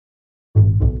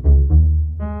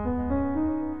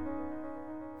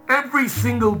Every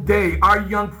single day, our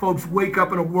young folks wake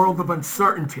up in a world of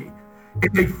uncertainty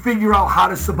and they figure out how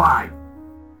to survive.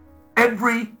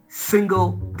 Every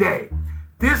single day.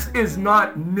 This is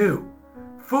not new.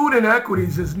 Food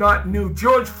inequities is not new.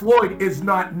 George Floyd is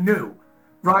not new,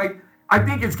 right? I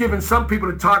think it's given some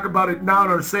people to talk about it now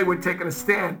or say we're taking a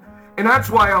stand. And that's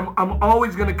why I'm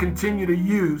always going to continue to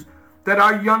use that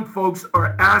our young folks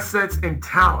are assets and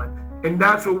talent. And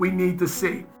that's what we need to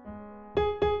see.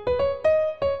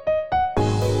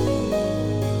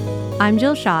 I'm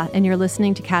Jill Shaw, and you're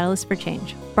listening to Catalyst for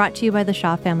Change, brought to you by the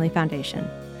Shaw Family Foundation.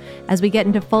 As we get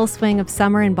into full swing of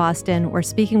summer in Boston, we're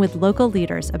speaking with local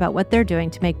leaders about what they're doing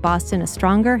to make Boston a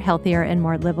stronger, healthier, and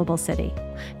more livable city.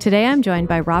 Today, I'm joined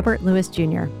by Robert Lewis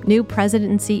Jr., new president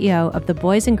and CEO of the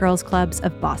Boys and Girls Clubs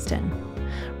of Boston.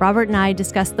 Robert and I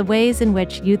discussed the ways in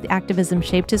which youth activism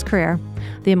shaped his career,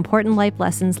 the important life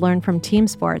lessons learned from team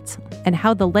sports, and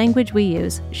how the language we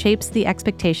use shapes the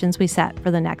expectations we set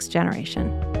for the next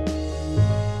generation.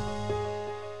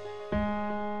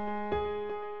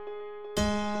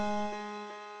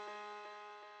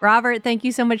 Robert, thank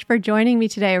you so much for joining me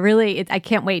today. I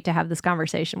can't wait to have this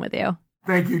conversation with you.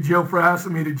 Thank you, Jill, for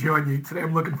asking me to join you today.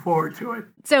 I'm looking forward to it.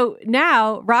 So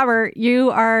now, Robert, you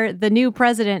are the new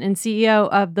president and CEO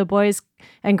of the Boys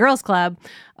and Girls Club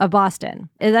of Boston.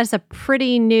 That's a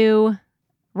pretty new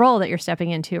role that you're stepping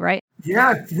into, right?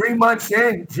 Yeah, 3 months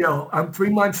in, Jill. I'm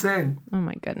 3 months in. Oh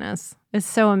my goodness. It's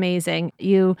so amazing.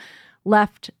 You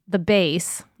left the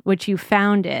base, which you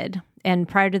founded. And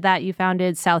prior to that, you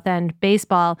founded South End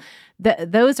Baseball.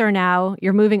 Those are now,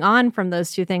 you're moving on from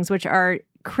those two things, which are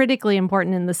critically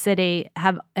important in the city,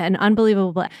 have an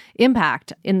unbelievable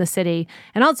impact in the city,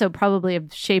 and also probably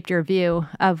have shaped your view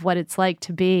of what it's like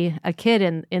to be a kid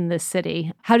in this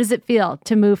city. How does it feel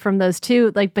to move from those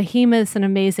two like behemoths and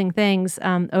amazing things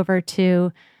over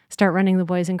to start running the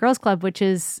Boys and Girls Club, which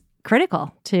is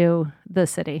critical to the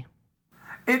city?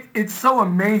 It's so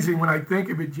amazing when I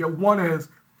think of it, Jill. One is,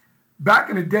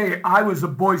 back in the day, I was a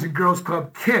Boys and Girls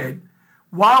Club kid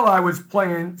while I was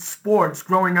playing sports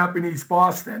growing up in East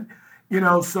Boston.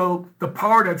 So the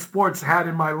power that sports had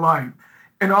in my life,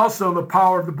 and also the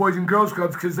power of the Boys and Girls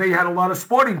Clubs, because they had a lot of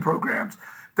sporting programs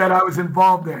that I was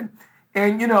involved in.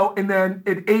 And then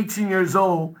at 18 years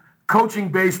old,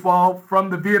 coaching baseball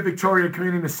from the Via Victoria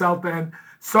community in the South End,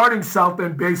 starting South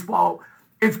End Baseball,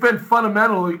 it's been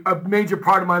fundamentally a major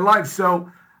part of my life.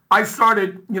 So I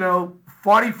started,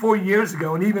 44 years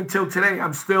ago, and even till today,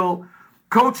 I'm still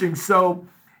coaching. So,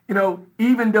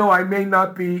 even though I may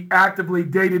not be actively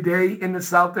day-to-day in the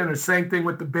South End, or same thing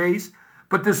with the base,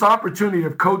 but this opportunity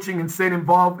of coaching and staying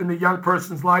involved in the young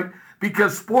person's life,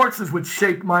 because sports is what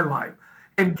shaped my life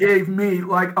and gave me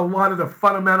like a lot of the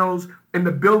fundamentals and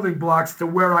the building blocks to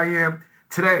where I am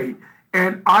today.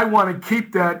 And I want to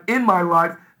keep that in my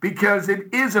life because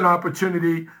it is an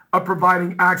opportunity of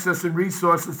providing access and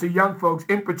resources to young folks,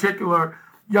 in particular,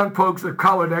 young folks of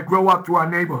color that grow up through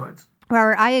our neighborhoods.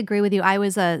 Robert, I agree with you. I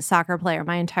was a soccer player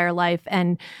my entire life,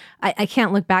 and I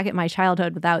can't look back at my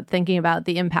childhood without thinking about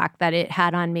the impact that it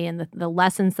had on me and the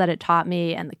lessons that it taught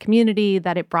me and the community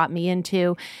that it brought me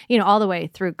into, all the way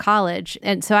through college.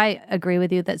 And so I agree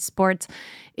with you that sports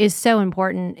is so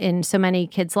important in so many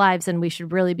kids' lives, and we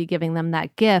should really be giving them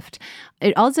that gift.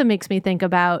 It also makes me think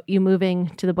about you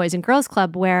moving to the Boys and Girls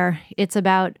Club, where it's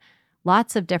about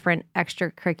lots of different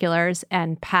extracurriculars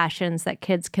and passions that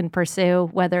kids can pursue,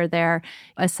 whether they're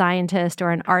a scientist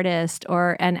or an artist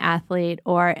or an athlete.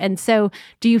 And so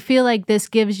do you feel like this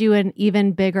gives you an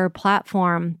even bigger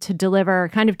platform to deliver,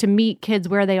 kind of to meet kids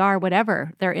where they are,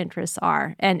 whatever their interests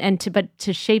are, but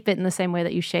to shape it in the same way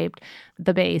that you shaped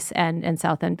the base and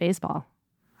South End Baseball?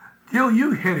 Gil,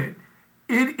 you hit it.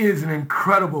 It is an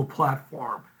incredible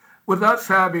platform. With us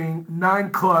having 9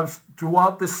 clubs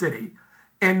throughout the city,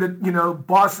 and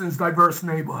Boston's diverse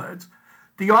neighborhoods.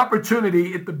 The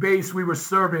opportunity at the base, we were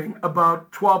serving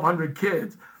about 1,200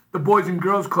 kids. The Boys and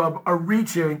Girls Club are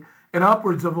reaching an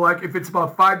upwards of if it's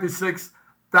about 5,000 to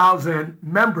 6,000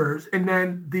 members, and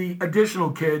then the additional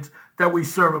kids that we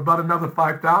serve, about another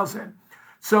 5,000.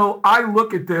 So I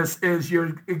look at this as,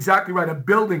 you're exactly right, a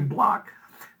building block.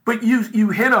 But you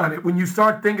hit on it when you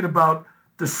start thinking about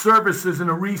the services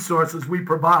and the resources we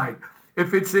provide.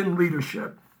 If it's in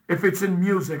leadership, if it's in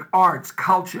music, arts,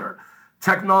 culture,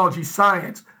 technology,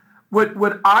 science.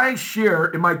 What I share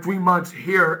in my 3 months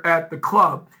here at the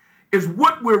club is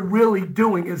what we're really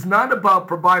doing is not about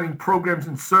providing programs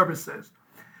and services.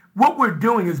 What we're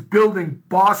doing is building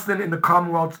Boston and the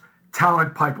Commonwealth's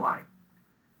talent pipeline.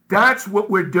 That's what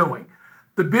we're doing.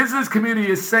 The business community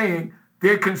is saying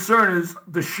their concern is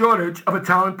the shortage of a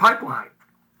talent pipeline.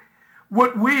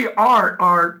 What we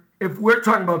are if we're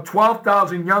talking about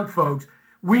 12,000 young folks,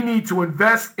 we need to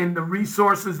invest in the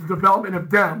resources, the development of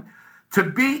them to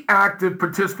be active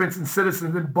participants and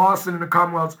citizens in Boston and the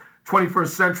Commonwealth's 21st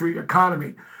century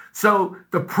economy. So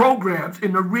the programs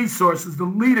and the resources, the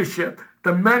leadership,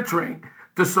 the mentoring,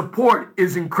 the support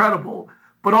is incredible.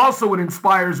 But also what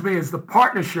inspires me is the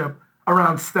partnership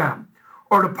around STEM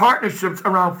or the partnerships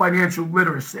around financial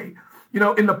literacy.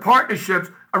 In the partnerships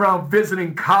around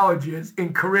visiting colleges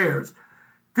and careers.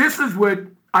 This is what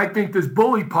I think this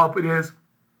bully pulpit is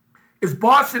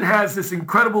Boston has this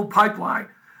incredible pipeline.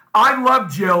 I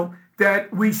love, Jill,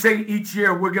 that we say each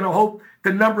year we're going to hope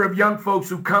the number of young folks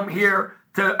who come here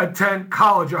to attend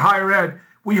college or higher ed,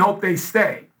 we hope they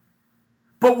stay.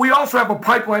 But we also have a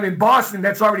pipeline in Boston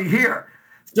that's already here.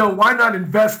 So why not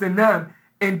invest in them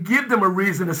and give them a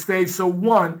reason to stay? So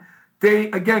one,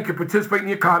 they, again, can participate in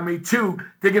the economy. Two,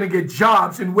 they're going to get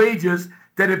jobs and wages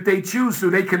that if they choose to,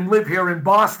 they can live here in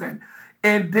Boston.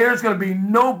 And there's going to be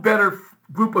no better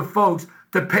group of folks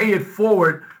to pay it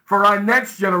forward for our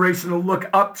next generation to look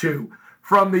up to,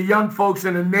 from the young folks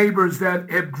and the neighbors that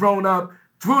have grown up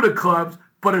through the clubs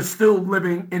but are still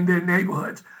living in their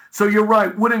neighborhoods. So you're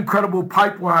right, what incredible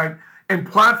pipeline and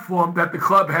platform that the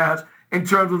club has in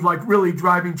terms of really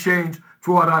driving change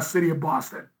throughout our city of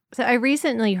Boston. So I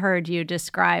recently heard you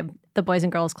describe the Boys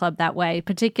and Girls Club that way,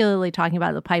 particularly talking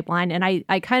about the pipeline. And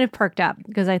I kind of perked up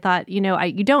because I thought, you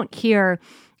don't hear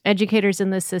educators in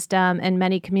this system and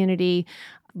many community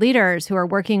leaders who are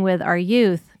working with our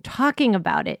youth talking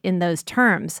about it in those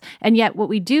terms. And yet what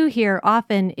we do hear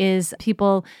often is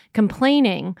people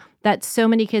complaining that so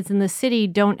many kids in the city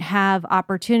don't have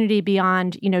opportunity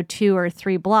beyond, 2 or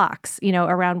 3 blocks,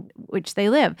 around which they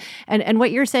live. And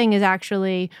what you're saying is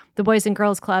actually the Boys and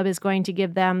Girls Club is going to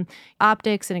give them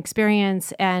optics and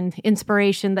experience and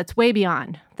inspiration that's way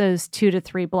beyond those 2 to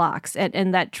 3 blocks.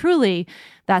 And that truly,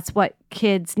 that's what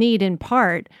kids need in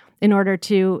part in order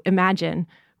to imagine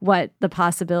what the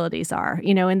possibilities are,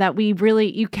 and that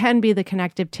you can be the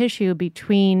connective tissue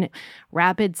between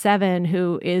Rapid 7,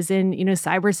 who is in,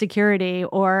 cybersecurity,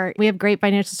 or we have great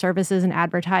financial services and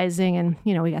advertising, and,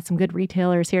 we got some good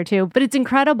retailers here too. But it's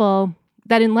incredible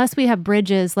that unless we have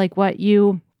bridges like what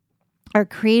you are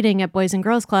creating at Boys and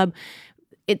Girls Club,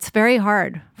 it's very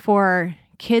hard for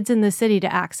kids in the city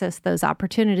to access those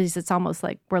opportunities. It's almost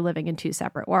like we're living in 2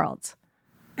 separate worlds.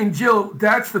 And Jill,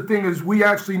 that's the thing is we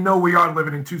actually know we are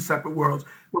living in 2 separate worlds.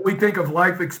 When we think of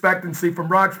life expectancy from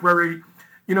Roxbury,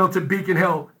 to Beacon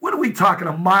Hill, what are we talking,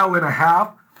 1.5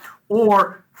 miles?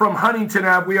 Or from Huntington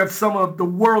Ave, we have some of the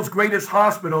world's greatest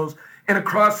hospitals. And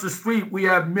across the street, we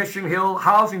have Mission Hill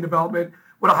housing development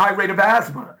with a high rate of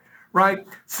asthma, right?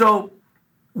 So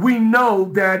we know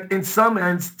that in some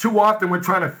ends, too often we're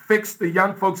trying to fix the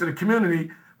young folks in the community.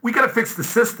 We got to fix the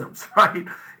systems, right?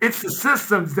 It's the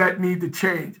systems that need to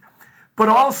change. But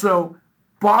also,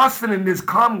 Boston and this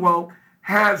Commonwealth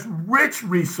has rich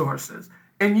resources.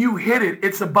 And you hit it.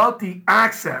 It's about the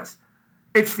access.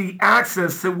 It's the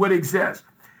access to what exists.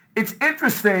 It's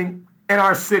interesting in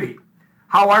our city,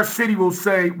 how our city will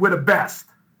say we're the best.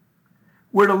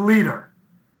 We're the leader.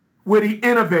 We're the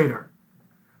innovator.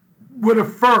 We're the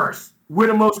first. We're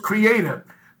the most creative.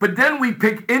 But then we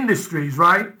pick industries,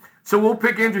 right? So we'll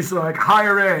pick industries like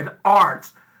higher ed,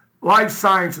 arts, life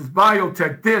sciences,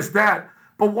 biotech, this, that.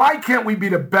 But why can't we be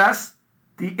the best,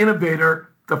 the innovator,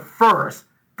 the first,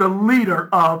 the leader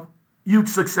of youth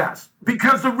success?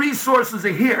 Because the resources are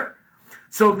here.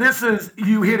 So this is,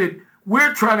 you hit it.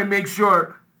 We're trying to make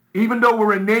sure, even though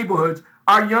we're in neighborhoods,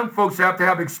 our young folks have to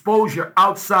have exposure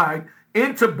outside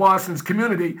into Boston's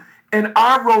community. And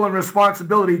our role and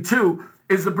responsibility, too,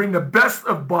 is to bring the best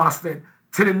of Boston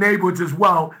to the neighborhoods as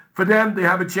well, for them to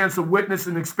have a chance to witness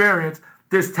and experience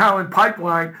this talent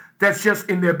pipeline that's just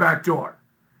in their back door.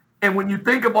 And when you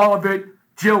think of all of it,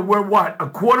 Jill, we're what,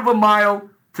 1/4 mile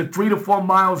to 3 to 4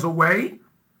 miles away?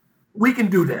 We can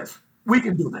do this. We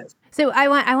can do this. So I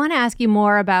want to ask you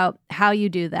more about how you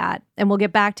do that, and we'll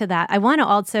get back to that. I want to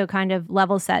also kind of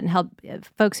level set and help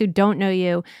folks who don't know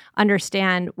you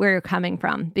understand where you're coming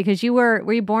from, because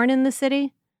were you born in the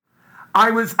city? I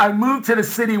moved to the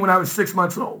city when I was 6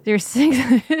 months old.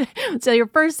 So your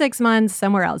first 6 months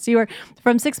somewhere else. You were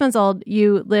from 6 months old.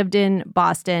 You lived in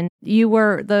Boston. You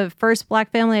were the first Black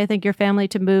family, I think, your family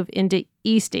to move into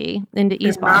East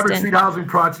Boston. Maverick Street Housing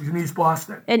Project in East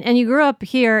Boston. And you grew up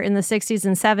here in the 60s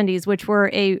and 70s, which were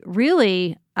a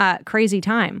really crazy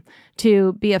time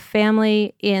to be a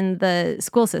family in the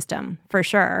school system, for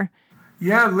sure.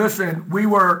 Yeah, listen, we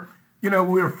were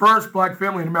first Black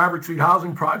family in the Maverick Street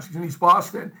Housing Project in East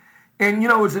Boston. And,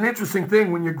 it's an interesting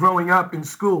thing when you're growing up in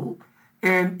school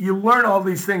and you learn all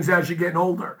these things as you're getting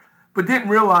older. but didn't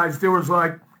realize there was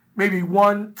like maybe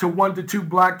one to two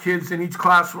black kids in each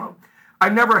classroom. I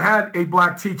never had a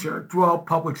black teacher throughout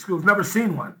public schools, never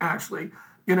seen one actually,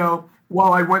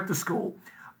 while I went to school.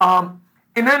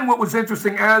 And then what was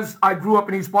interesting, as I grew up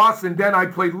in East Boston, then I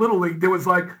played Little League. There was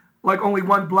like only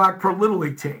one black per Little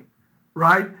League team,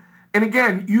 right? And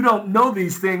again, you don't know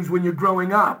these things when you're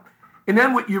growing up. And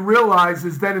then what you realize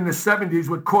is that in the 70s,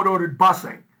 with court-ordered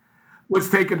busing was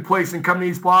taking place in coming to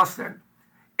East Boston.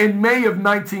 In May of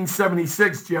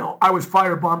 1976, Jill, I was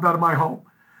firebombed out of my home.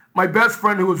 My best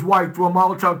friend, who was white, threw a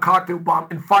Molotov cocktail bomb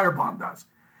and firebombed us.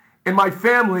 And my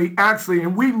family actually,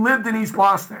 and we lived in East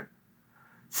Boston.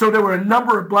 So there were a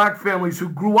number of black families who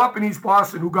grew up in East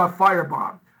Boston who got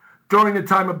firebombed during the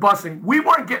time of busing. We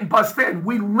weren't getting bussed in.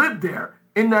 We lived there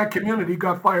in that community,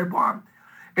 got firebombed.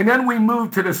 And then we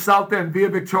moved to the South End via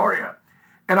Victoria.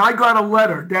 And I got a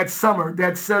letter that summer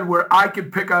that said where I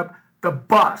could pick up the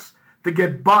bus to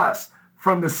get bused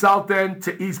from the South End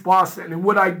to East Boston. And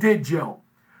what I did, Jill,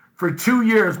 for 2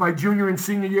 years, my junior and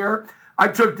senior year, I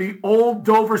took the old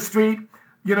Dover Street,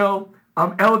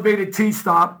 elevated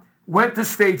T-stop, went to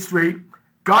State Street,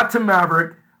 got to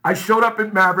Maverick. I showed up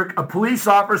at Maverick. A police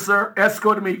officer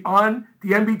escorted me on the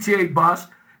MBTA bus,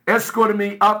 escorted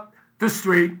me up the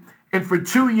street. And for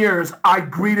 2 years, I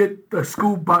greeted the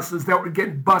school buses that were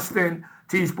getting bussed in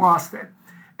to East Boston.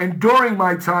 And during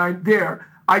my time there,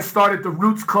 I started the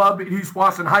Roots Club at East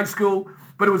Boston High School.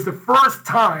 But it was the first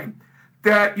time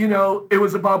that, it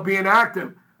was about being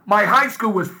active. My high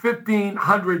school was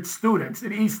 1,500 students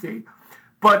at Eastie,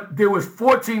 but there was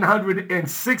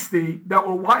 1,460 that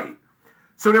were white.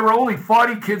 So there were only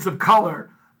 40 kids of color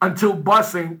until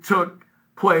busing took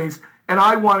place. And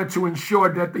I wanted to ensure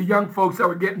that the young folks that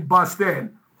were getting bussed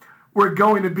in were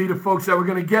going to be the folks that were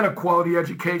going to get a quality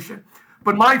education.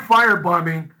 But my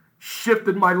firebombing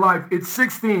shifted my life. At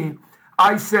 16,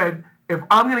 I said, if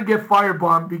I'm going to get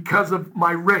firebombed because of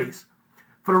my race,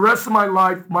 for the rest of my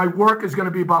life, my work is going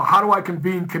to be about how do I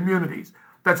convene communities.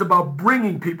 That's about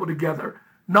bringing people together,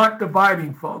 not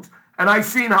dividing folks. And I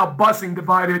seen how busing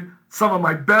divided some of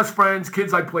my best friends,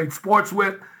 kids I played sports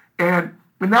with, and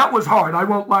that was hard. I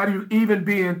won't lie to you, even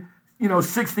being,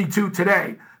 62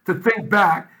 today, to think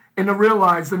back and to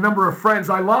realize the number of friends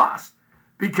I lost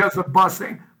because of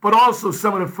busing, but also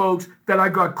some of the folks that I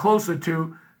got closer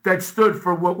to that stood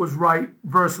for what was right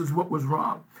versus what was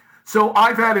wrong. So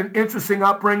I've had an interesting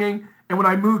upbringing, and when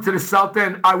I moved to the South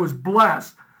End, I was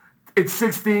blessed at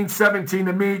 16, 17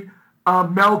 to meet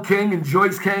Mel King and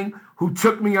Joyce King, who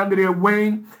took me under their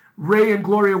wing. Ray and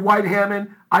Gloria Whitehammond,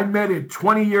 I met at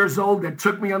 20 years old, that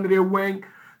took me under their wing.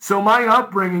 So my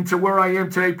upbringing to where I am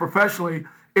today professionally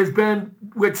has been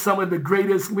with some of the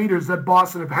greatest leaders that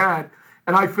Boston have had.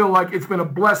 And I feel like it's been a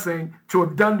blessing to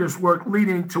have done this work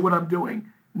leading to what I'm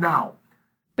doing now.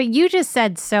 But you just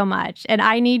said so much, and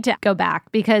I need to go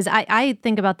back because I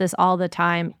think about this all the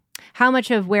time. How much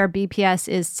of where BPS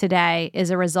is today is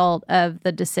a result of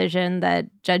the decision that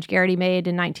Judge Garrity made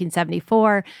in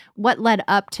 1974? What led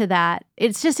up to that?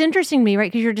 It's just interesting to me,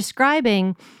 right? Because you're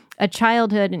describing a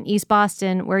childhood in East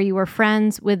Boston where you were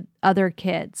friends with other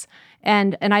kids.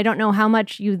 And I don't know how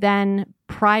much you then,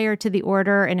 prior to the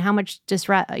order, and how much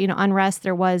unrest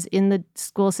there was in the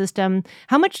school system.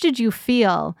 How much did you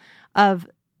feel of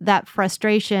that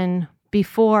frustration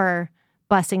before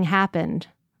busing happened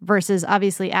versus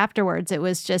obviously afterwards? It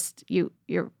was just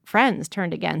your friends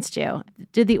turned against you.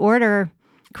 Did the order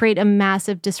create a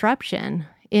massive disruption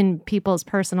in people's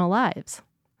personal lives?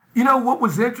 What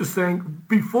was interesting,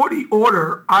 before the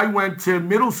order, I went to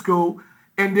middle school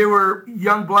and there were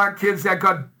young black kids that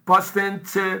got bused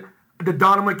into the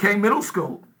Donald McKay Middle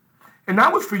School. And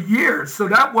that was for years, so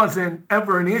that wasn't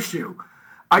ever an issue.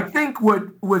 I think what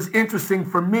was interesting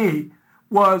for me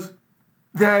was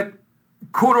that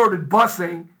court-ordered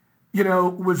busing,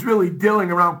 was really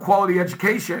dealing around quality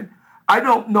education. I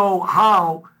don't know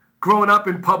how, growing up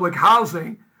in public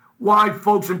housing, why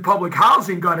folks in public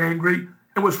housing got angry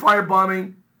and was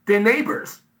firebombing their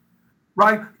neighbors,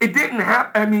 right? It didn't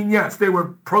happen. I mean, yes, they were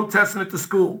protesting at the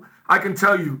school. I can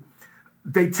tell you,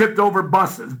 they tipped over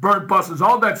buses, burnt buses,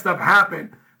 all that stuff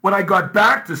happened when I got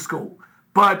back to school.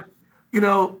 But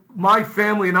my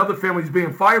family and other families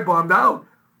being firebombed out,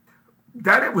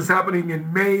 that it was happening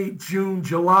in May, June,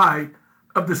 July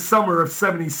of the summer of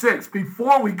 76,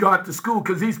 before we got to school,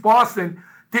 because East Boston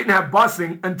didn't have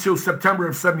busing until September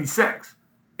of 76.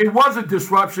 It was a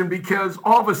disruption because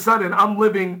all of a sudden I'm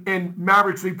living in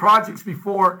Maverick Street Projects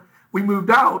before we moved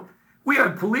out. We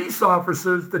had police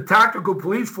officers, the tactical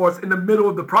police force, in the middle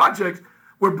of the projects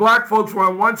where black folks were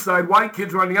on one side, white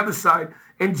kids were on the other side.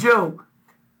 And Jill,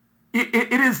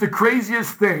 it is the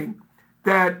craziest thing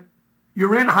that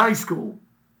You're in high school,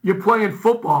 you're playing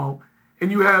football,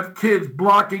 and you have kids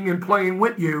blocking and playing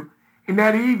with you. And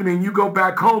that evening, you go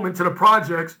back home into the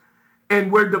projects,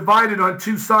 and we're divided on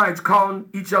two sides calling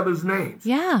each other's names.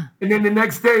 Yeah. And then the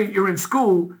next day, you're in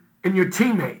school, and you're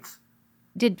teammates.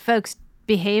 Did folks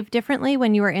behave differently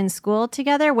when you were in school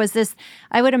together? Was this,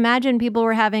 I would imagine people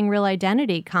were having real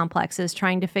identity complexes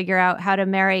trying to figure out how to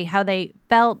marry, how they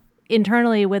felt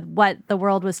internally with what the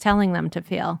world was telling them to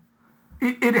feel.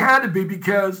 It had to be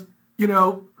because,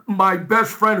 my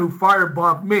best friend who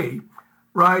firebombed me,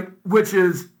 right, which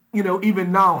is,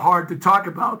 even now hard to talk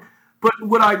about. But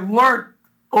what I learned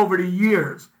over the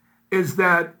years is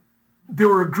that there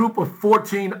were a group of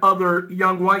 14 other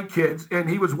young white kids, and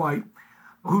he was white,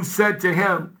 who said to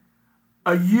him,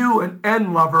 "Are you an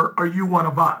N lover? Are you one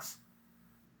of us?"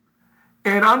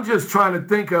 And I'm just trying to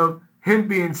think of him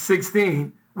being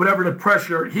 16, whatever the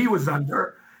pressure he was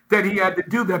under, that he had to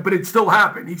do that. But it still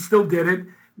happened. He still did it,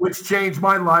 which changed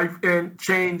my life and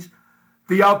changed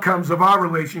the outcomes of our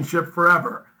relationship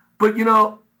forever. But,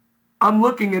 I'm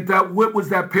looking at that. What was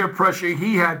that peer pressure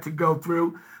he had to go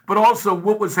through? But also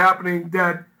what was happening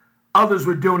that others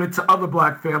were doing it to other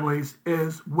Black families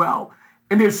as well.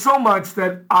 And there's so much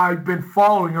that I've been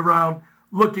following around,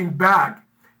 looking back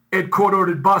at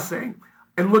court-ordered busing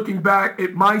and looking back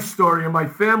at my story and my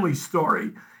family's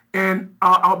story. And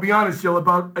I'll be honest, Jill,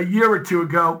 about a year or two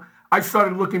ago, I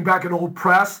started looking back at old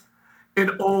press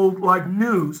and old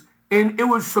news. And it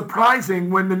was surprising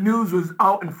when the news was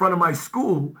out in front of my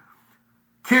school,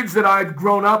 kids that I'd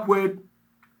grown up with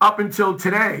up until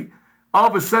today, all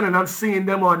of a sudden I'm seeing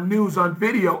them on news, on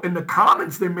video, and the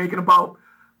comments they're making about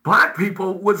Black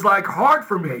people was hard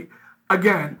for me.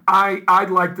 Again, I'd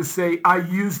like to say I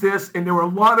used this, and there were a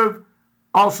lot of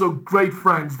also great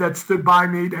friends that stood by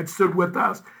me, that stood with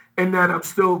us, and that I'm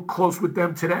still close with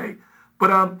them today.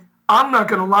 But I'm not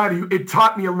going to lie to you. It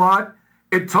taught me a lot.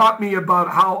 It taught me about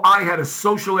how I had a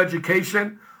social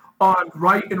education on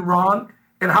right and wrong,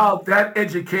 and how that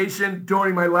education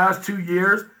during my last 2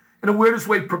 years, in the weirdest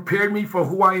way, prepared me for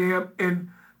who I am and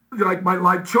my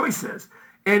life choices.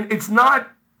 And it's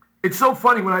so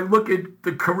funny when I look at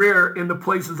the career in the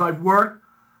places I've worked,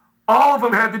 all of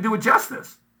them had to do with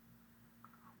justice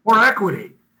or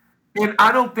equity. And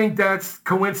I don't think that's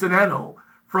coincidental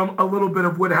from a little bit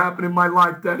of what happened in my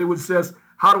life, that it was just,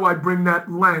 how do I bring that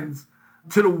lens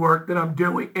to the work that I'm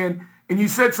doing? And you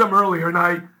said something earlier, and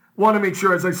I want to make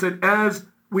sure, as I said, as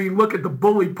we look at the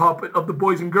bully puppet of the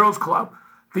Boys and Girls Club,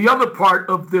 the other part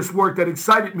of this work that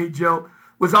excited me, Jill,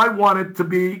 was I wanted to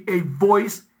be a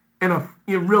voice and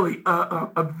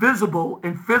a visible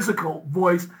and physical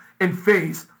voice and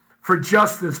face for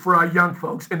justice for our young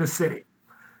folks in the city.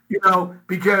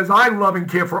 Because I love and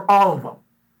care for all of them.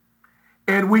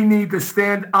 And we need to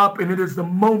stand up, and it is the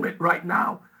moment right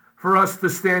now for us to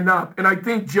stand up. And I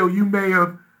think, Jill, you may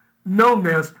have known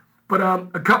this, but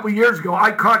a couple of years ago,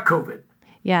 I caught COVID.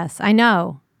 Yes, I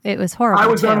know. It was horrible. I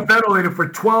was on a ventilator for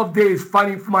 12 days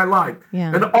fighting for my life.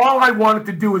 Yeah. And all I wanted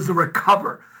to do was to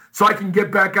recover so I can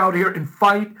get back out here and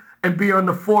fight and be on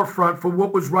the forefront for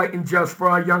what was right and just for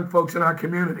our young folks in our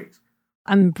communities.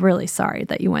 I'm really sorry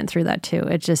that you went through that too.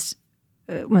 It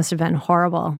must have been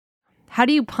horrible. How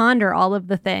do you ponder all of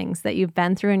the things that you've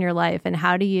been through in your life, and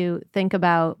how do you think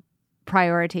about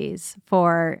priorities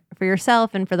for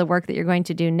yourself and for the work that you're going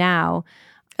to do now,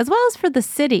 as well as for the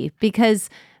city? Because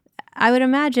I would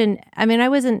imagine, I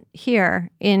wasn't here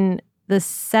in the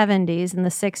 70s and the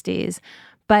 60s,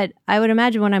 but I would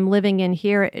imagine when I'm living in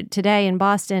here today in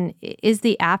Boston is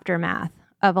the aftermath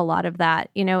of a lot of that,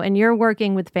 and you're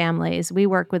working with families. We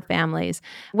work with families.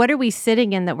 What are we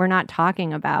sitting in that we're not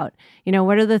talking about?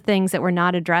 What are the things that we're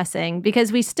not addressing?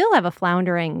 Because we still have a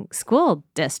floundering school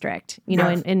district,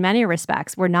 Yes. in many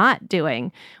respects. We're not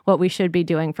doing what we should be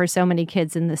doing for so many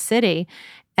kids in the city.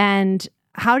 And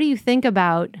how do you think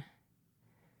about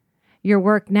your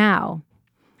work now?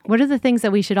 What are the things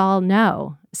that we should all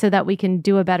know so that we can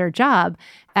do a better job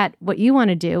at what you want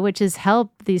to do, which is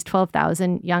help these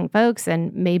 12,000 young folks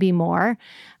and maybe more?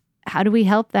 How do we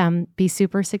help them be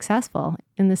super successful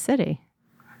in the city?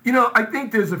 I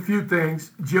think there's a few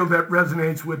things, Jill, that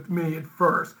resonates with me at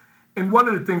first. And one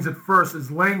of the things at first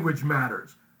is language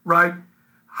matters, right?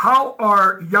 How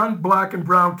our young Black and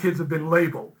brown kids have been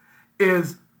labeled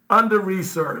is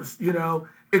under-resourced,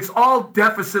 It's all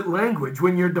deficit language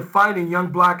when you're defining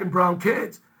young Black and brown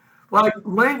kids.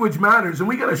 Language matters, and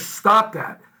we got to stop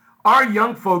that. Our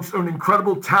young folks are an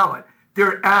incredible talent.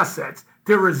 They're assets.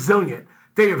 They're resilient.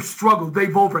 They have struggled.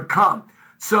 They've overcome.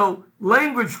 So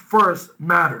language first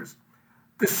matters.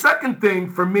 The second thing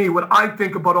for me, what I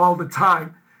think about all the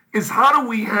time, is how do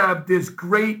we have this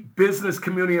great business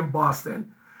community in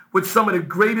Boston with some of the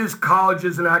greatest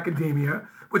colleges and academia,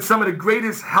 with some of the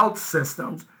greatest health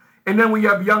systems, and then we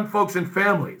have young folks and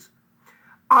families.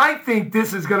 I think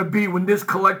this is going to be when this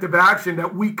collective action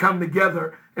that we come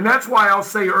together, and that's why I'll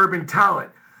say urban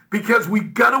talent, because we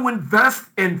got to invest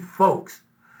in folks.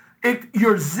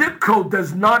 Your zip code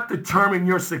does not determine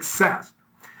your success.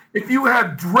 If you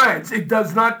have dreads, it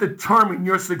does not determine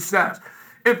your success.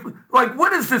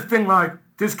 What is this thing like?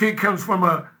 This kid comes from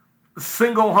a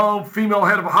single home, female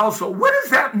head of a household. What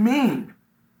does that mean?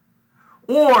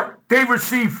 Or they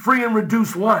receive free and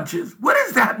reduced lunches. What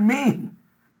does that mean?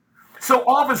 So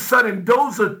all of a sudden,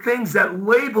 those are things that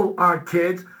label our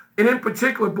kids, and in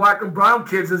particular, black and brown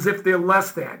kids, as if they're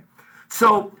less than.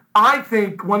 So I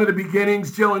think one of the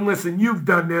beginnings, Jill, and listen, you've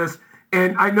done this,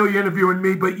 and I know you're interviewing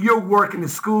me, but you're working the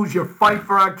schools, you're fighting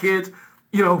for our kids,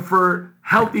 for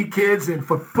healthy kids and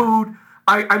for food.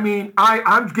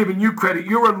 I'm giving you credit.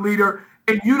 You're a leader,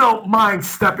 and you don't mind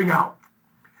stepping out.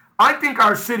 I think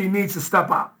our city needs to step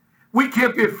out. We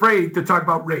can't be afraid to talk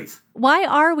about race. Why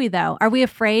are we, though? Are we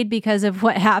afraid because of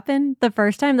what happened the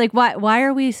first time? Why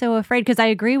are we so afraid? Because I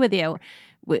agree with you.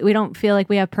 We don't feel like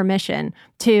we have permission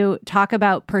to talk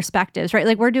about perspectives,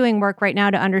 right? We're doing work right now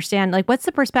to understand, what's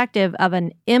the perspective of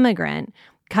an immigrant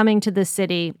coming to the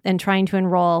city and trying to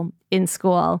enroll in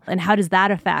school, and how does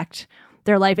that affect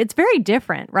their life? It's very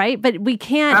different, right? But we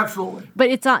can't. Absolutely. But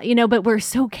it's not, but we're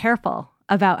so careful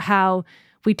about how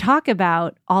we talk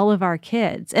about all of our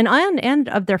kids and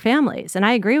of their families. And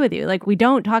I agree with you. We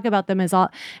don't talk about them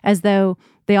as though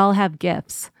they all have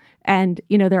gifts. And,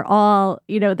 they're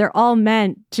all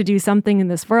meant to do something in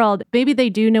this world. Maybe they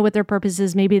do know what their purpose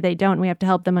is. Maybe they don't. We have to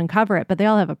help them uncover it. But they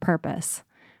all have a purpose,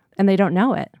 and they don't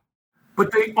know it.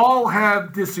 But they all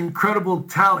have this incredible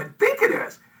talent. Think of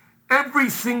this. Every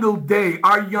single day,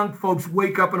 our young folks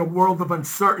wake up in a world of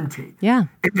uncertainty. Yeah.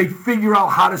 And they figure out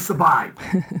how to survive.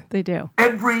 They do.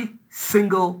 Every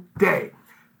single day.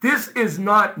 This is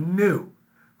not new.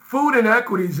 Food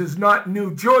inequities is not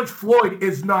new. George Floyd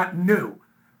is not new,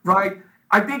 right?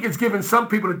 I think it's given some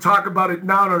people to talk about it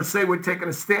now or say we're taking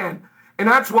a stand. And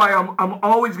that's why I'm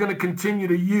always going to continue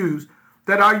to use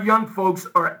that our young folks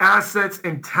are assets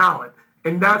and talent.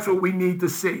 And that's what we need to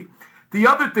see. The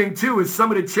other thing, too, is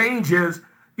some of the changes,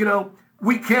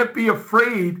 we can't be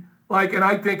afraid, and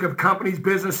I think of companies,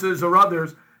 businesses, or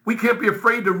others, we can't be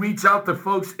afraid to reach out to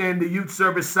folks in the youth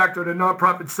service sector, the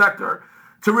nonprofit sector,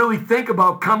 to really think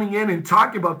about coming in and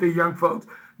talking about the young folks,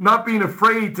 not being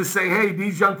afraid to say, hey,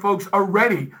 these young folks are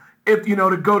ready,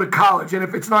 to go to college. And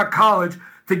if it's not college,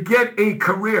 to get a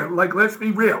career. Let's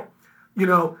be real.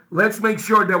 Let's make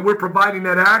sure that we're providing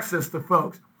that access to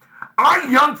folks. Our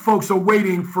young folks are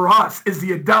waiting for us as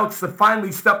the adults to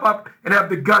finally step up and have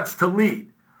the guts to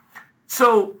lead.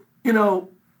 So,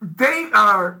 they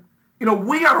are,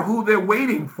 we are who they're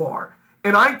waiting for.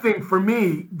 And I think for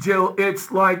me, Jill,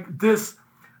 it's like this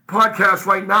podcast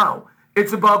right now.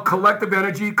 It's about collective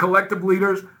energy, collective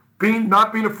leaders,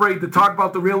 not being afraid to talk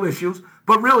about the real issues,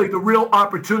 but really the real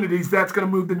opportunities that's going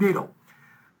to move the needle.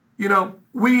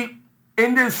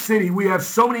 In this city, we have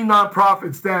so many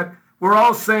nonprofits that we're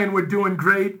all saying we're doing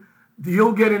great.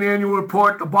 You'll get an annual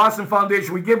report. The Boston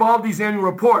Foundation, we give all these annual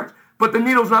reports, but the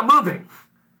needle's not moving.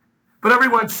 But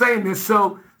everyone's saying this.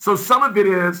 So some of it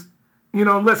is,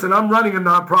 listen, I'm running a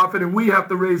nonprofit and we have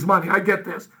to raise money. I get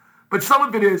this. But some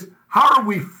of it is, how are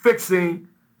we fixing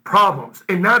problems?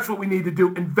 And that's what we need to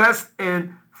do. Invest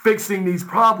in fixing these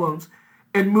problems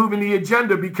and moving the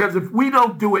agenda. Because if we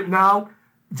don't do it now,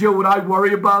 Jill, what I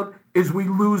worry about is we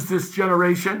lose this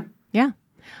generation. Yeah.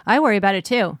 I worry about it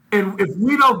too. And if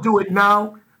we don't do it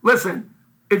now, listen,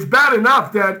 it's bad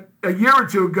enough that a year or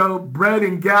two ago, bread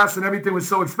and gas and everything was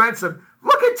so expensive.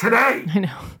 Look at today. I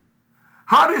know.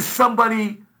 How does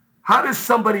somebody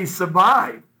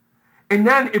survive? And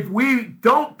then if we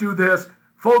don't do this,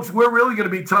 folks, we're really going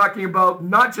to be talking about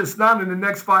not just now in the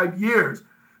next 5 years,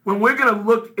 when we're going to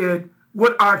look at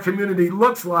what our community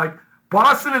looks like,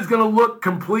 Boston is going to look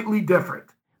completely different.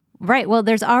 Right. Well,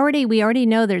 we already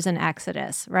know there's an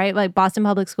exodus, right? Boston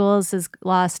Public Schools has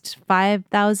lost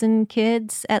 5,000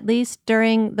 kids at least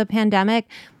during the pandemic.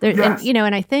 Yes.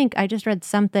 And I think I just read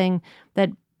something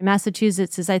that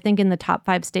Massachusetts is, I think, in the top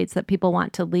 5 states that people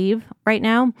want to leave right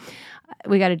now.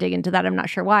 We got to dig into that. I'm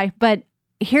not sure why. But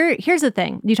here's the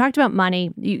thing. You talked about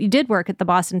money. You did work at the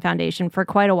Boston Foundation for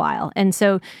quite a while. And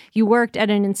so you worked at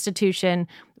an institution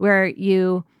where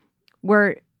you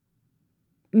were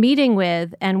meeting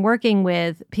with and working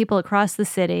with people across the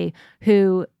city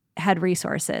who had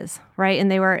resources, right? And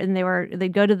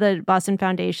they'd go to the Boston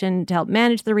Foundation to help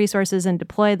manage the resources and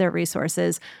deploy their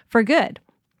resources for good.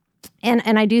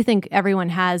 And I do think everyone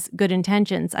has good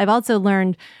intentions. I've also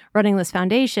learned running this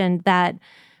foundation that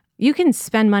you can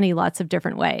spend money lots of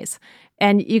different ways.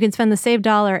 And you can spend the saved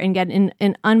dollar and get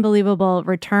an unbelievable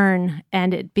return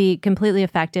and it be completely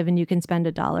effective. And you can spend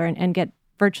 $1 and get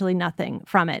virtually nothing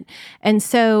from it. And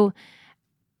so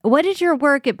what did your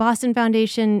work at Boston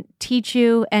Foundation teach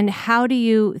you? And how do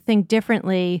you think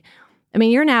differently? I mean,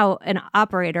 you're now an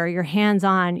operator, you're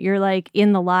hands-on, you're like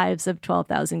in the lives of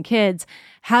 12,000 kids.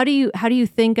 How do you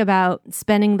think about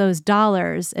spending those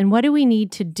dollars? And what do we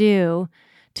need to do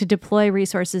to deploy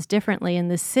resources differently in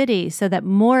the city so that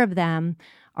more of them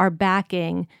are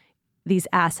backing these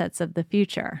assets of the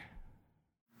future?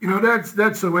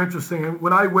 That's so interesting. And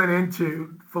when I went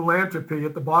into philanthropy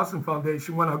at the Boston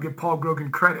Foundation, when I'll give Paul Grogan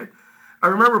credit, I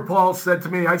remember Paul said to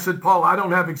me, I said, Paul, I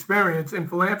don't have experience in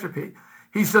philanthropy.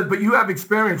 He said, but you have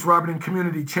experience, Robert, in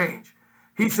community change.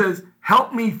 He says,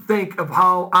 help me think of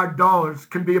how our dollars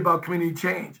can be about community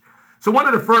change. So one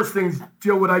of the first things,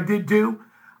 Jill, what I did do,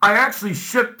 I actually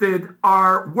shifted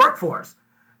our workforce,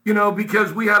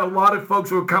 because we had a lot of folks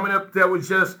who were coming up that was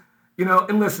just,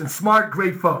 and listen, smart,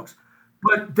 great folks,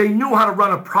 but they knew how to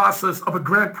run a process of a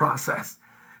grant process,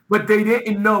 but they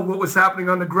didn't know what was happening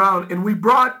on the ground. And we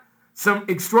brought some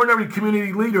extraordinary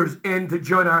community leaders in to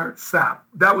join our staff.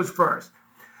 That was first.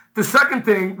 The second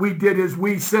thing we did is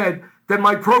we said that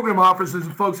my program officers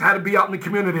and folks had to be out in the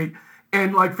community,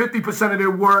 and like 50% of their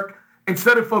work,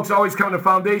 instead of folks always coming to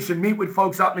foundation, meet with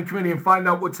folks out in the community and find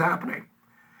out what's happening.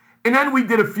 And then we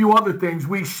did a few other things.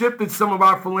 We shifted some of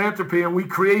our philanthropy and we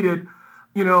created,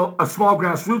 a small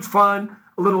grassroots fund,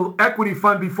 a little equity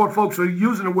fund before folks were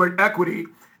using the word equity.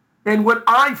 And what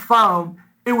I found,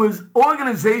 it was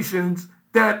organizations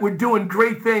that were doing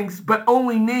great things, but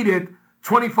only needed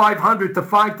 $2,500 to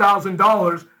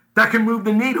 $5,000 that can move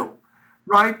the needle,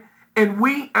 right? And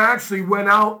we actually went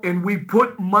out and we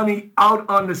put money out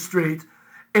on the streets.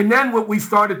 And then what we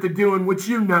started to do, and which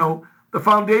the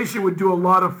foundation would do a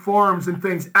lot of forums and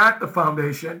things at the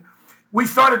foundation. We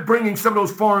started bringing some of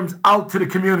those forums out to the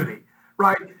community,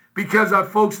 right? Because our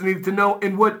folks needed to know.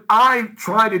 And what I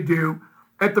try to do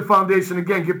at the foundation,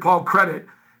 again, give Paul credit,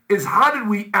 is how did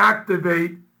we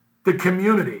activate the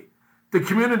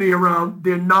community around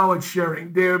their knowledge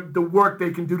sharing, the work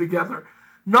they can do together,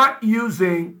 not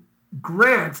using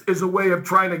grants as a way of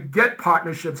trying to get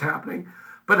partnerships happening,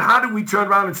 but how do we turn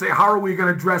around and say, how are we going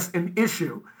to address an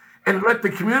issue and let the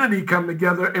community come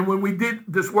together? And when we did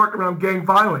this work around gang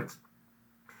violence,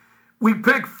 we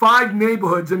picked 5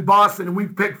 neighborhoods in Boston and we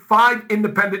picked 5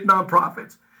 independent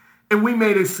nonprofits. And we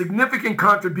made a significant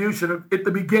contribution at the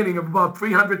beginning of about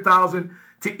 $300,000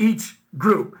 to each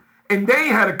group. And they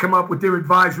had to come up with their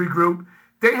advisory group.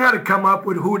 They had to come up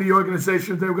with who are the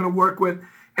organizations they were going to work with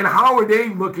and how are they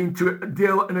looking to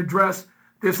deal and address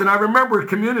this. And I remember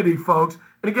community folks,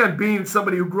 and again, being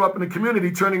somebody who grew up in the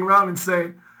community, turning around and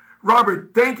saying, Robert,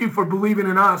 thank you for believing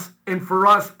in us and for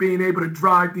us being able to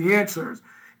drive the answers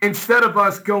instead of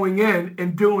us going in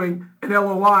and doing an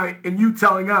LOI and you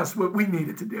telling us what we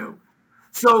needed to do.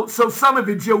 So some of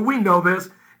it, Jill, we know this.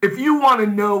 If you want to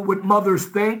know what mothers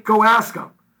think, go ask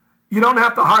them. You don't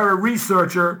have to hire a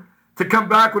researcher to come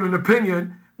back with an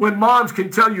opinion when moms can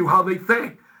tell you how they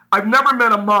think. I've never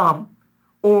met a mom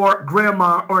or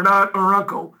grandma or an aunt or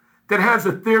uncle that has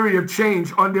a theory of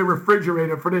change on their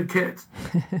refrigerator for their kids.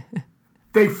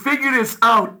 They figure this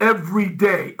out every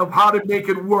day of how to make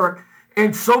it work,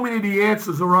 and so many of the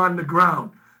answers are on the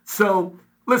ground. So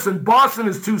listen, Boston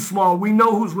is too small. We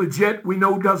know who's legit. We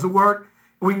know who does the work.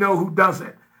 We know who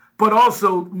doesn't. But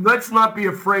also, let's not be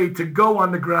afraid to go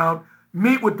on the ground,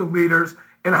 meet with the leaders,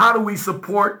 and how do we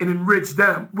support and enrich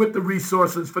them with the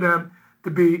resources for them to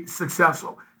be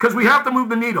successful? Because we have to move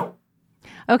the needle.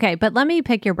 Okay, but let me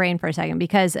pick your brain for a second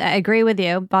because I agree with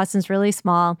you. Boston's really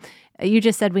small. You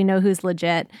just said we know who's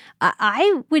legit.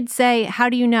 I would say, how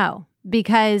do you know?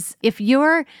 Because if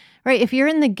you're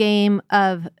in the game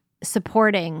of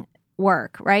supporting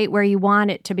work, right, where you want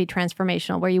it to be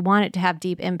transformational, where you want it to have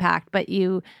deep impact, but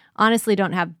you honestly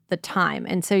don't have the time.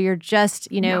 And so you're just,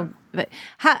 but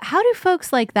how do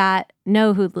folks like that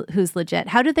know who's legit?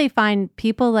 How do they find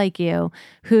people like you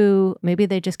who maybe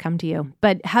they just come to you,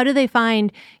 but how do they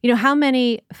find, how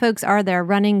many folks are there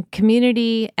running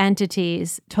community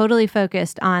entities totally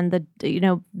focused on the,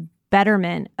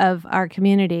 betterment of our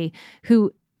community,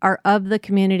 who are of the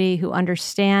community, who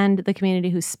understand the community,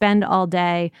 who spend all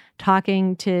day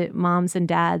talking to moms and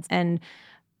dads and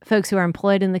folks who are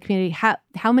employed in the community?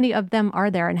 How many of them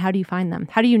are there and how do you find them?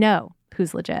 How do you know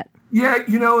who's legit? Yeah,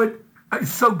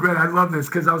 it's so great. I love this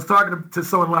because I was talking to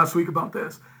someone last week about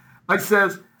this. I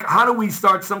says, how do we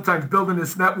start sometimes building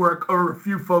this network or a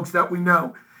few folks that we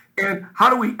know? And how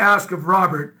do we ask of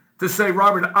Robert to say,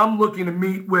 Robert, I'm looking to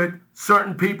meet with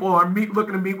certain people, or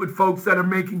looking to meet with folks that are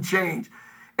making change.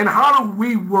 And how do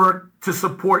we work to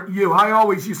support you? I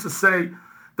always used to say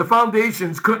the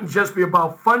foundations couldn't just be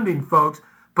about funding folks,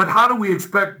 but how do we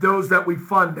expect those that we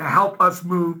fund to help us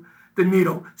move the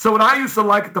needle? So what I used to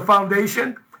like at the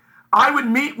foundation, I would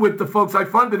meet with the folks I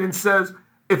funded and says,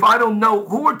 if I don't know,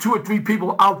 who are 2 or 3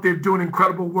 people out there doing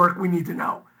incredible work we need to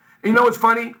know? And you know what's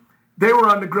funny? They were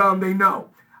on the ground, they know.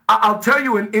 I'll tell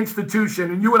you an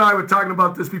institution, and you and I were talking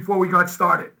about this before we got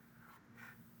started.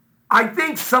 I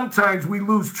think sometimes we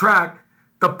lose track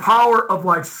the power of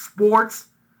like sports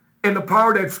and the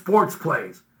power that sports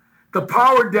plays. The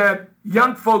power that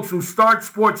young folks who start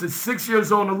sports at 6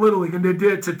 years old in Little League, and they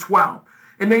did it to 12,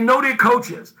 and they know their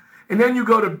coaches. And then you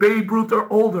go to Babe Ruth or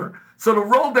older. So the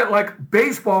role that like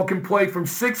baseball can play from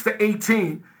 6 to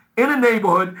 18 in a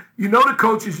neighborhood, you know the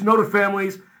coaches, you know the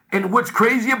families, and what's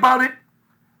crazy about it,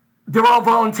 they're all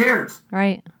volunteers.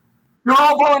 Right. They're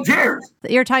all volunteers.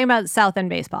 You're talking about South End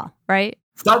baseball, right?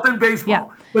 South End baseball.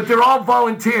 Yeah. But they're all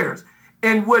volunteers.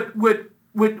 And what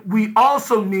we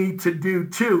also need to do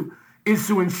too is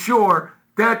to ensure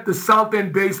that the South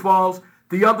End baseballs,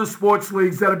 the other sports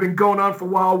leagues that have been going on for a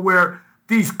while, where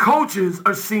these coaches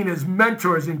are seen as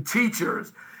mentors and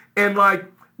teachers. And like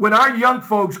when our young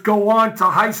folks go on to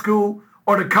high school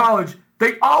or to college,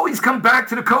 they always come back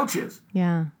to the coaches.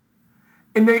 Yeah.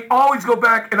 And they always go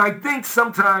back. And I think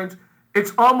sometimes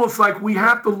it's almost like we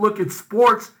have to look at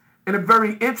sports in a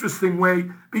very interesting way,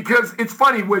 because it's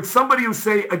funny with somebody who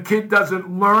say a kid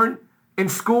doesn't learn in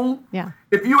school. Yeah.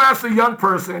 If you ask a young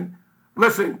person,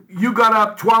 listen, you got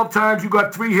up 12 times, you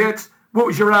got 3 hits, what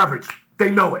was your average?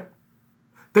 They know it.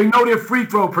 They know their free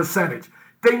throw percentage.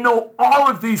 They know all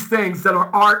of these things that are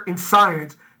art and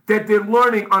science that they're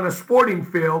learning on a sporting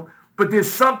field, but there's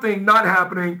something not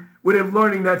happening where they're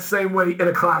learning that same way in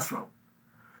a classroom.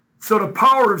 So the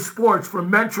power of sports for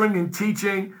mentoring and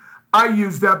teaching, I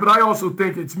use that, but I also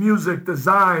think it's music,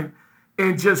 design,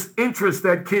 and just interest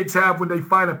that kids have when they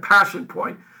find a passion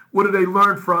point. What do they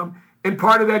learn from? And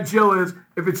part of that, Jill, is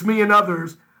if it's me and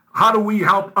others, how do we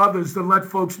help others to let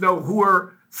folks know who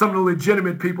are some of the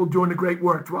legitimate people doing the great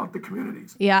work throughout the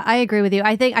communities? Yeah, I agree with you.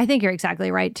 I think you're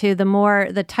exactly right too.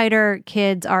 The tighter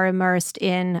kids are immersed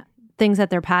in things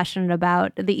that they're passionate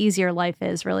about, the easier life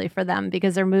is really for them,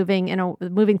 because they're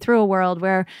moving through a world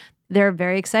where they're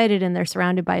very excited and they're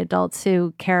surrounded by adults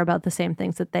who care about the same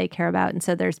things that they care about. And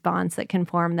so there's bonds that can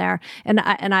form there. And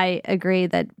I agree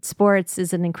that sports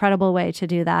is an incredible way to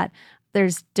do that.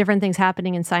 There's different things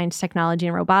happening in science, technology,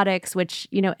 and robotics, which,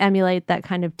 emulate that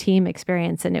kind of team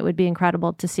experience. And it would be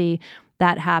incredible to see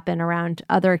that happen around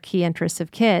other key interests of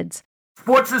kids.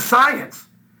 Sports is science.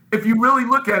 If you really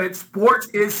look at it, sports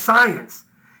is science.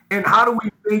 And how do we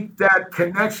make that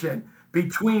connection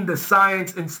between the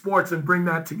science and sports and bring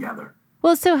that together?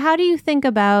 Well, so how do you think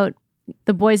about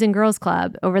the Boys and Girls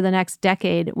Club over the next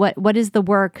decade? What is the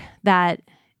work that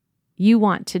you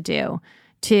want to do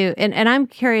and I'm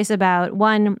curious about,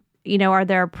 one, are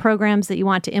there programs that you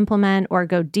want to implement or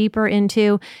go deeper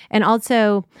into? And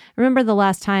also, remember the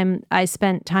last time I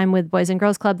spent time with Boys and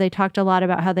Girls Club, they talked a lot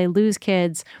about how they lose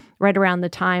kids right around the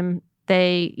time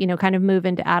they, kind of move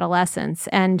into adolescence.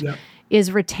 And yeah.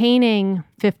 Is retaining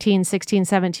 15, 16,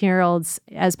 17-year-olds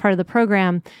as part of the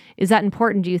program, is that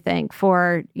important, do you think,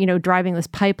 for, driving this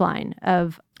pipeline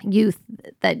of youth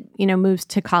that, moves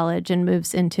to college and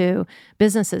moves into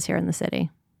businesses here in the city?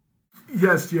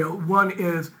 Yes, Jill. One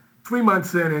is 3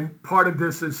 months in, and part of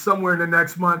this is somewhere in the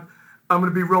next month, I'm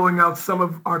going to be rolling out some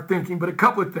of our thinking, but a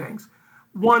couple of things.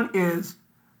 One is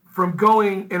from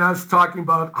going and us talking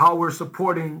about how we're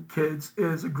supporting kids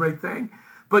is a great thing.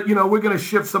 But, we're going to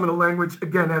shift some of the language,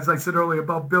 again, as I said earlier,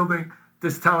 about building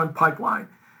this talent pipeline.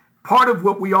 Part of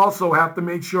what we also have to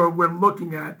make sure we're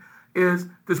looking at is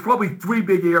there's probably 3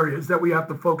 big areas that we have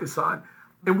to focus on.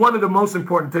 And one of the most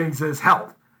important things is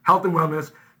health and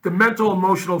wellness. The mental,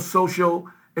 emotional, social,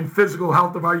 and physical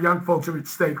health of our young folks are at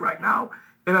stake right now.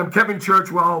 And Kevin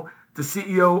Churchwell, the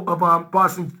CEO of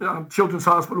Boston Children's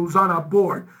Hospital, who's on our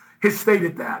board, has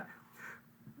stated that.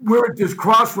 We're at this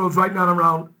crossroads right now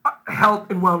around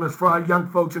health and wellness for our young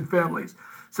folks and families.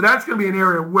 So that's going to be an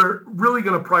area we're really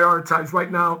going to prioritize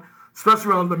right now,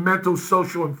 especially around the mental,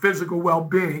 social, and physical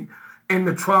well-being and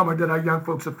the trauma that our young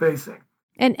folks are facing.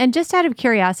 And just out of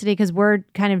curiosity, because we're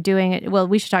kind of doing it, well,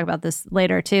 we should talk about this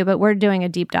later too, but we're doing a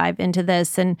deep dive into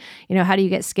this and, how do you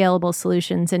get scalable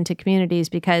solutions into communities?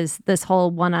 Because this whole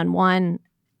one-on-one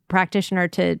practitioner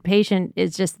to patient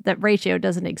is just, that ratio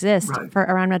doesn't exist right. for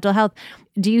around mental health.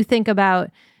 Do you think about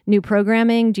new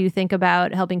programming? Do you think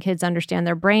about helping kids understand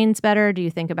their brains better? Do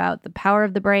you think about the power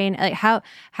of the brain? Like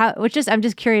I'm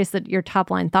just curious that your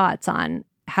top line thoughts on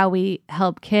how we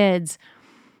help kids.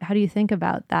 How do you think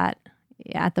about that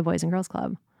at the Boys and Girls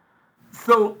Club?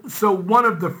 So one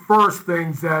of the first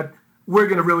things that we're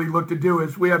going to really look to do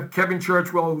is we have Kevin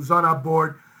Churchwell, who's on our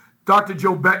board, Dr.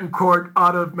 Joe Betancourt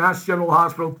out of Mass General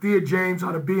Hospital, Thea James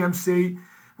out of BMC.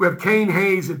 We have Kane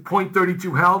Hayes at Point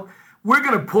 32 Health. We're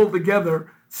going to pull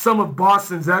together some of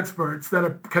Boston's experts that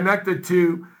are connected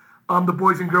to the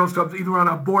Boys and Girls Clubs, either on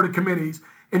our board of committees,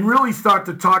 and really start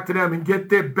to talk to them and get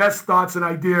their best thoughts and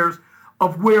ideas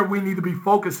of where we need to be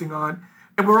focusing on.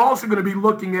 And we're also going to be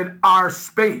looking at our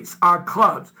space, our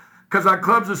clubs, because our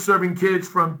clubs are serving kids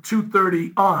from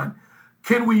 2:30 on.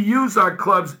 Can we use our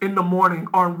clubs in the morning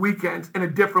on weekends in a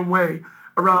different way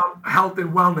around health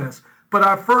and wellness? But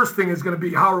our first thing is going to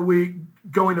be, how are we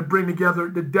going to bring together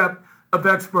the depth of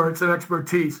experts and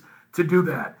expertise to do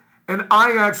that? And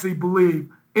I actually believe,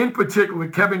 in particular,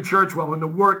 Kevin Churchwell and the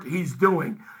work he's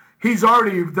doing, he's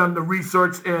already done the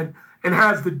research and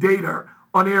has the data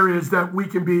on areas that we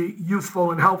can be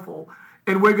useful and helpful.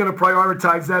 And we're going to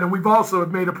prioritize that. And we've also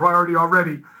have made a priority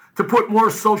already to put more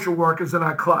social workers in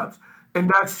our clubs. And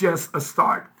that's just a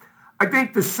start. I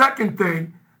think the second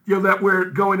thing, that we're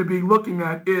going to be looking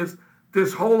at is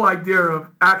this whole idea of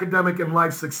academic and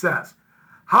life success.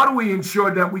 How do we ensure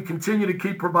that we continue to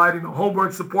keep providing the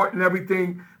homework support and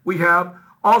everything we have,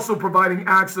 also providing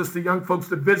access to young folks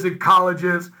to visit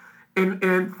colleges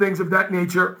and things of that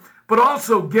nature, but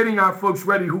also getting our folks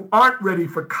ready who aren't ready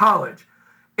for college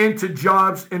into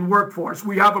jobs and workforce.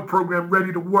 We have a program,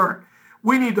 Ready to Work.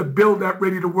 We need to build that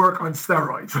Ready to Work on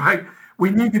steroids, right? We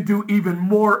need to do even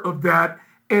more of that.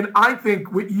 And I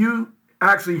think what you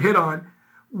actually hit on,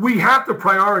 we have to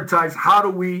prioritize how do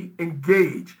we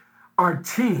engage our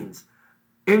teens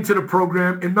into the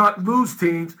program and not lose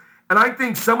teens. And I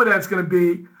think some of that's going to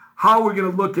be how we're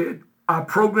going to look at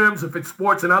programs, if it's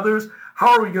sports and others.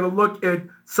 How are we going to look at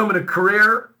some of the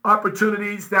career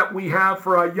opportunities that we have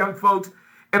for our young folks?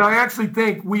 And I actually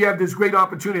think we have this great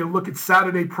opportunity to look at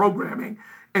Saturday programming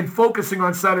and focusing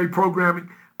on Saturday programming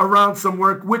around some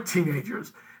work with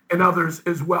teenagers and others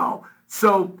as well.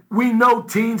 So we know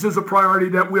teens is a priority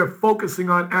that we're focusing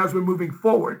on as we're moving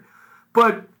forward.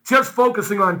 But just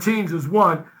focusing on teens is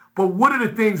one, but what are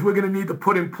the things we're going to need to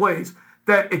put in place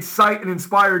that excite and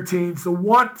inspire teens to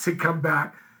want to come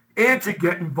back and to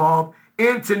get involved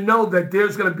and to know that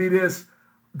there's going to be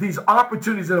these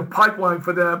opportunities in a pipeline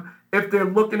for them if they're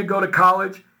looking to go to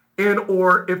college and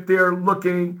or if they're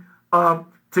looking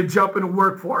to jump in the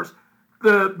workforce.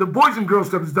 The Boys and Girls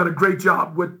Club has done a great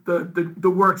job with the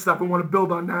work stuff. We want to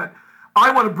build on that.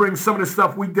 I want to bring some of the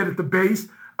stuff we did at the base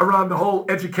around the whole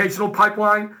educational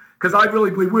pipeline, because I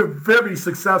really believe we're very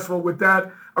successful with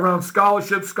that around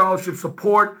scholarship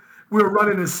support. We're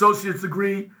running an associate's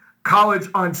degree college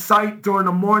on site during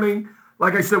the morning.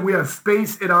 Like I said, we have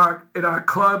space at our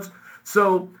clubs.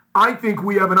 So I think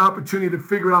we have an opportunity to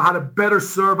figure out how to better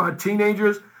serve our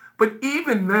teenagers. But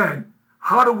even then,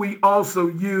 how do we also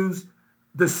use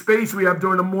the space we have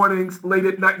during the mornings, late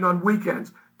at night, and on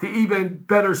weekends to even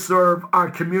better serve our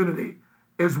community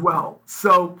as well?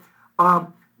 So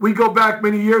we go back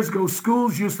many years ago,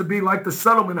 schools used to be like the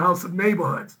settlement house of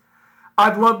neighborhoods.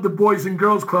 I'd love the Boys and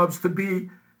Girls Clubs to be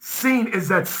seen as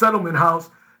that settlement house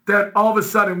that all of a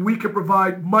sudden we can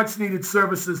provide much needed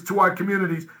services to our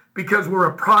communities because we're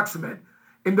approximate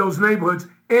in those neighborhoods.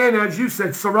 And as you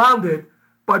said, surrounded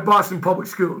by Boston Public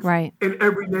Schools, right, in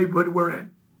every neighborhood we're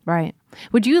in. Right.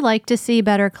 Would you like to see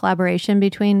better collaboration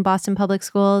between Boston Public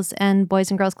Schools and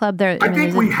Boys and Girls Club? I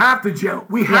think we have to, Jill.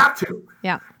 We have to.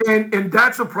 Yeah. And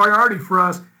that's a priority for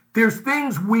us. There's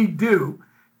things we do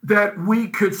that we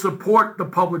could support the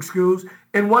public schools.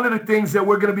 And one of the things that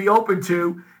we're going to be open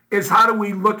to is how do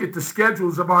we look at the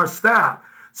schedules of our staff?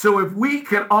 So if we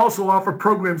can also offer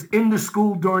programs in the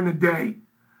school during the day,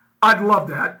 I'd love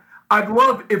that. I'd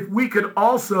love if we could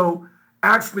also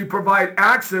actually provide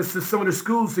access to some of the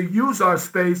schools to use our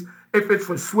space. If it's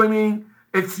for swimming,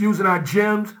 it's using our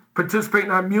gyms, participating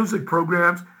in our music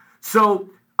programs.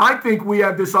 So I think we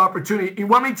have this opportunity.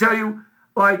 And let me tell you,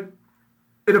 like,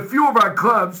 at a few of our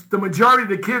clubs, the majority of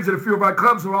the kids at a few of our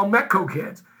clubs are all Metco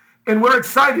kids. And we're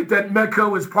excited that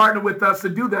Metco has partnered with us to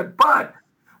do that. But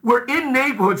we're in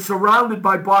neighborhoods surrounded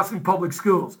by Boston Public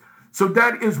Schools. So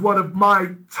that is one of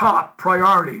my top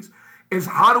priorities, is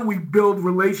how do we build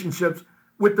relationships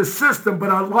with the system? But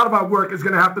a lot of our work is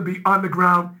going to have to be on the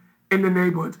ground in the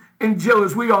neighborhoods. And Jill,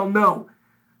 as we all know,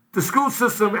 the school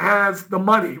system has the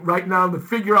money right now to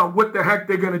figure out what the heck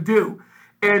they're going to do.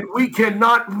 And we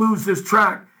cannot lose this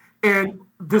track. And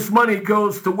this money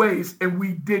goes to waste and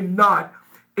we did not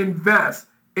invest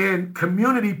in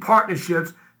community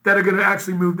partnerships that are going to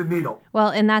actually move the needle. Well,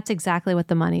 and that's exactly what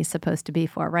the money is supposed to be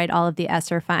for, right? All of the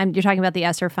ESSER fund. You're talking about the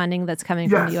ESSER funding that's coming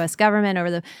from the U.S. government over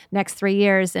the next 3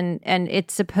 years, and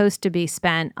it's supposed to be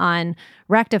spent on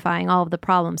rectifying all of the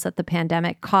problems that the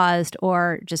pandemic caused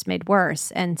or just made worse.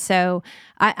 And so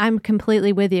I'm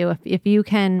completely with you. If you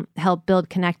can help build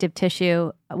connective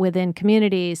tissue within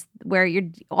communities where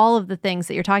all of the things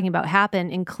that you're talking about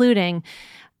happen, including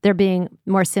there being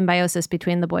more symbiosis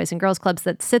between the Boys and Girls Clubs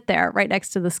that sit there right next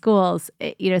to the schools.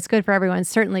 It's good for everyone. It's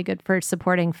certainly good for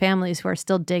supporting families who are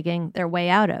still digging their way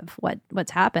out of what's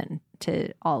happened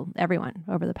to everyone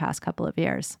over the past couple of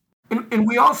years. And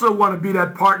we also want to be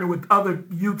that partner with other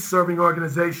youth-serving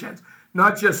organizations,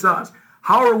 not just us.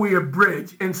 How are we a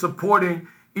bridge in supporting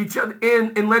each other?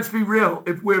 And let's be real,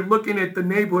 if we're looking at the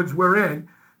neighborhoods we're in,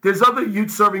 there's other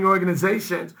youth-serving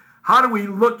organizations. How do we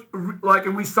look like,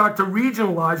 and we start to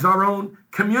regionalize our own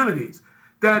communities?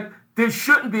 That there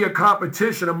shouldn't be a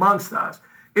competition amongst us.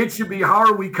 It should be, how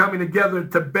are we coming together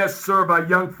to best serve our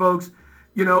young folks,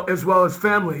 as well as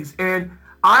families? And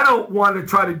I don't want to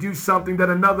try to do something that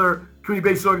another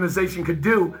community-based organization could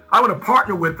do. I want to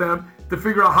partner with them to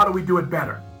figure out how do we do it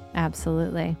better.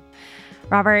 Absolutely.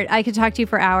 Robert, I could talk to you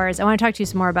for hours. I want to talk to you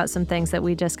some more about some things that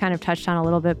we just kind of touched on a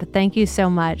little bit, but thank you so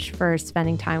much for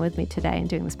spending time with me today and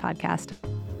doing this podcast.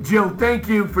 Jill, thank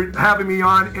you for having me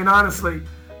on. And honestly,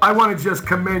 I want to just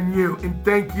commend you and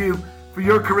thank you for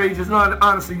your courageous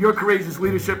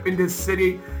leadership in this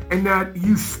city, and that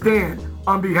you stand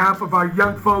on behalf of our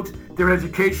young folks, their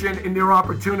education, and their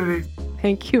opportunities.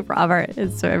 Thank you, Robert.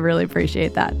 I really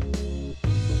appreciate that.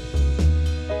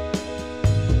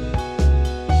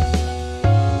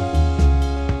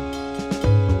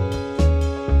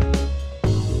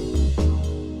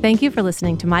 Thank you for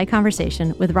listening to my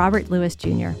conversation with Robert Lewis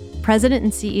Jr., President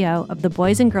and CEO of the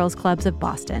Boys and Girls Clubs of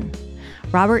Boston.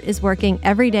 Robert is working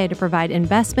every day to provide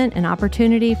investment and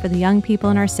opportunity for the young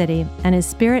people in our city, and his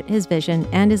spirit, his vision,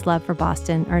 and his love for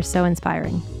Boston are so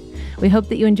inspiring. We hope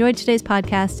that you enjoyed today's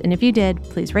podcast, and if you did,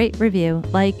 please rate, review,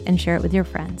 like, and share it with your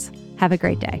friends. Have a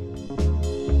great day.